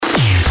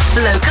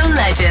Local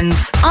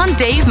legends on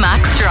Dave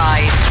Max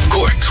Drive.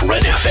 Cork's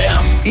Red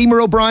FM. Emer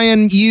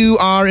O'Brien, you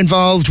are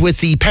involved with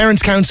the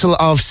Parents' Council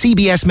of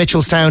CBS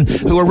Mitchelstown,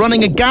 who are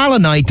running a gala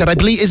night that I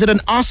believe, is it an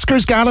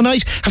OsKaRs Gala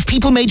Night? Have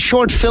people made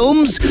short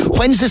films?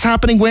 When's this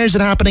happening? Where's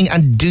it happening?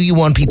 And do you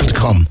want people to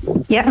come?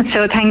 Yeah,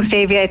 so thanks,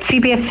 Dave. Yeah, it's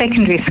CBS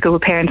Secondary School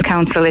Parents'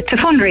 Council. It's a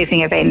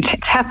fundraising event.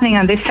 It's happening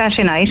on this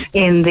Saturday night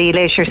in the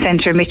Leisure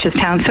Centre,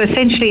 Mitchelstown. So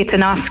essentially it's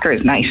an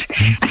OsKaRs night.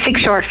 6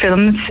 short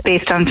films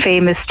based on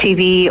famous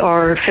TV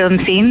or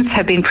film scenes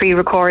have been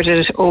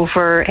pre-recorded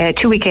over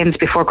 2 weekends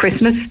before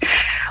Christmas.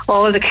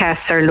 All the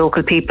casts are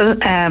local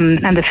people,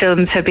 and the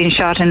films have been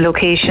shot in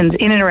locations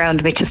in and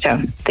around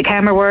Mitchelstown. The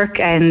camera work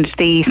and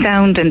the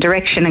sound and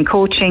direction and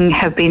coaching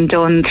have been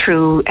done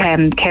through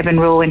Kevin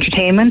Rowe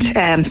Entertainment,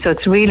 so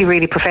it's really,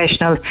 really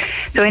professional.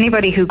 So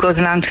anybody who goes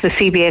along to the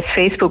CBS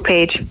Facebook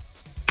page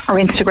or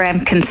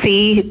Instagram can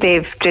see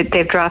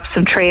they've dropped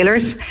some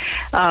trailers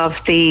of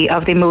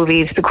the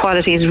movies. The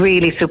quality is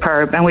really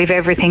superb, and we've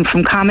everything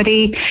from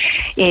comedy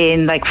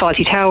in like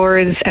Fawlty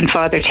Towers and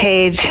Father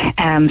Ted,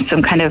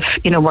 some kind of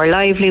more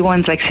lively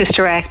ones like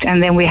Sister Act,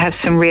 and then we have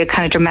some real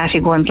kind of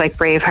dramatic ones like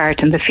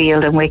Braveheart and The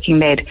Field and Waking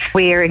Ned.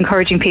 We're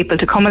encouraging people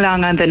to come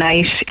along on the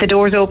night. The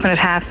doors open at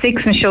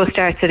 6:30 and show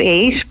starts at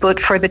 8, but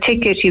for the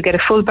ticket you get a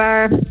full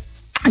bar,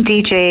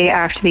 DJ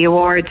after the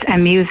awards,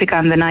 and music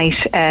on the night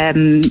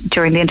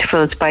during the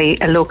intervals by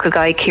a local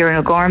guy, Kieran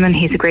O'Gorman.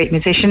 He's a great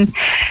musician.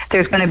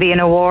 There's going to be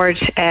an award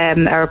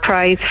or a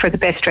prize for the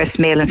best dressed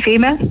male and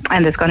female,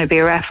 and there's going to be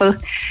a raffle.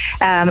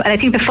 And I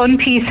think the fun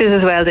piece is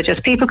as well that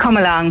just people come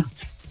along.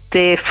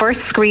 The first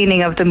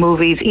screening of the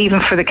movies,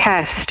 even for the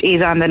cast,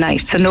 is on the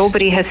night, so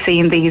nobody has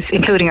seen these,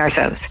 including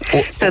ourselves.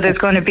 So there's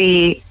going to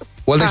be...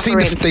 Well,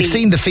 they've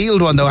seen the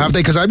Field one though, have they?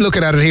 Because I'm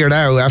looking at it here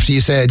now. After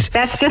you said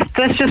that's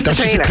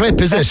just a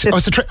clip, is it?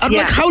 I'm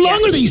like, how long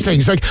are these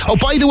things? Like, oh,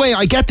 by the way,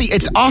 I get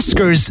it's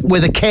OsKaRs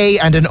with a K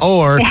and an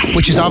R,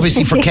 which is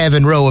obviously for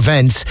Kevin Rowe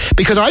Events.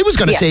 Because I was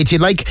going to say to you,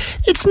 like,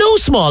 it's no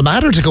small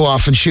matter to go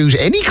off and shoot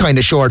any kind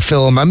of short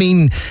film. I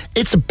mean,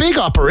 it's a big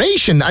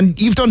operation, and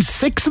you've done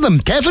 6 of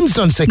them. Kevin's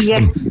done 6 of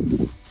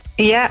them.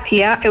 Yeah,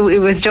 it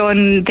was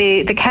done.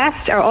 The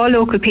cast are all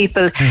local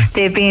people.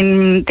 They've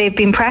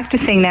been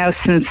practicing now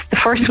since the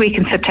first week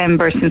in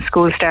September, since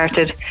school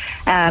started,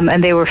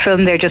 and they were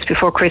filmed there just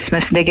before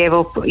Christmas. And they gave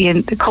up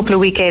a couple of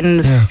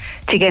weekends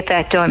to get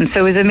that done.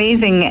 So it was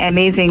amazing.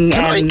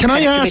 Can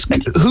I ask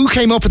who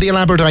came up with the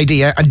elaborate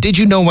idea, and did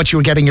you know what you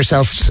were getting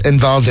yourself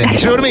involved in? Do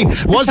you know what I mean?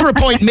 Was there a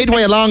point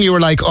midway along you were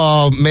like,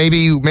 oh,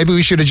 maybe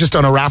we should have just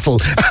done a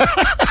raffle?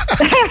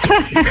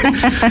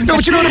 No,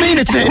 but you know what I mean?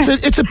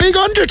 It's a big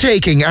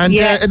undertaking, and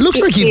it looks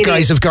like you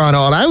guys have gone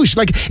all out.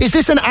 Like, is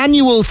this an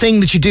annual thing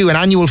that you do, an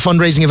annual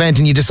fundraising event,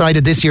 and you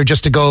decided this year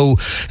just to go,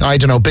 I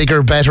don't know,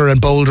 bigger, better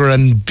and bolder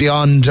and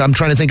beyond? I'm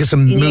trying to think of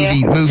some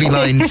movie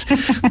lines.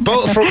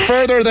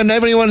 Further than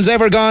everyone's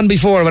ever gone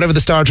before, whatever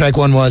the Star Trek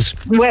one was.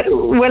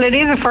 Well, it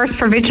is a first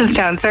for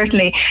Mitchelstown,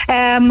 certainly.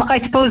 I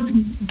suppose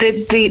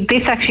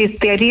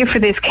the idea for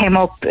this came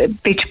up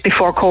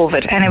before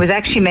COVID, and it was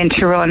actually meant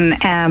to run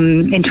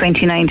in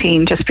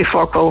 2019, just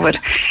before COVID,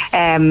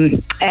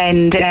 and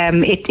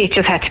it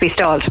just had to be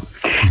stalled.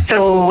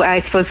 So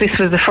I suppose this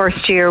was the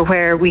first year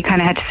where we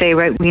kind of had to say,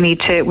 right, we need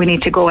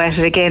to go at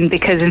it again,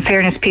 because in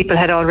fairness, people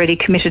had already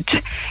committed,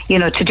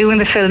 to doing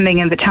the filming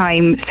and the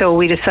time. So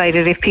we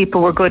decided if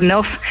people were good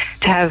enough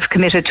to have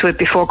committed to it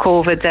before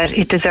COVID, that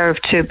it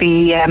deserved to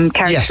be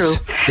carried through.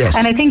 Yes.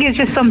 And I think it's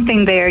just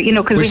something there,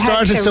 because we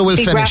started, so we'll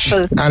finish,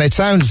 raffle. And it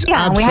sounds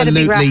absolutely we had a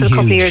big raffle huge. A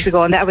couple of years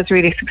ago, and that was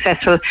really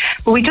successful.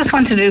 But we just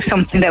wanted to do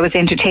something that was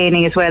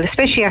entertaining as well,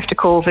 especially after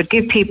COVID.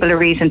 Give people a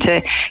reason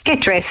to get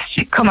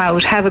dressed, come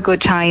out, have a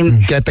good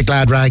time. Get the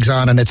glad rags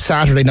on, and it's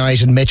Saturday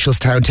night in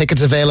Mitchelstown.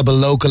 Tickets available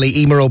locally.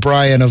 Emer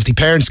O'Brien of the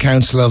Parents'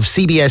 Council of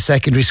CBS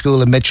Secondary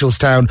School in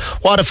Mitchelstown.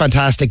 What a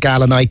fantastic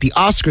gala night. The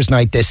OsKaRs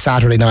night this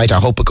Saturday night. I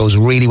hope it goes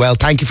really well.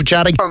 Thank you for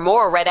chatting. For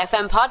more Red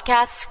FM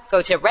podcasts,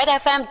 go to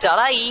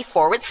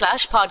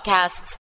redfm.ie/podcasts.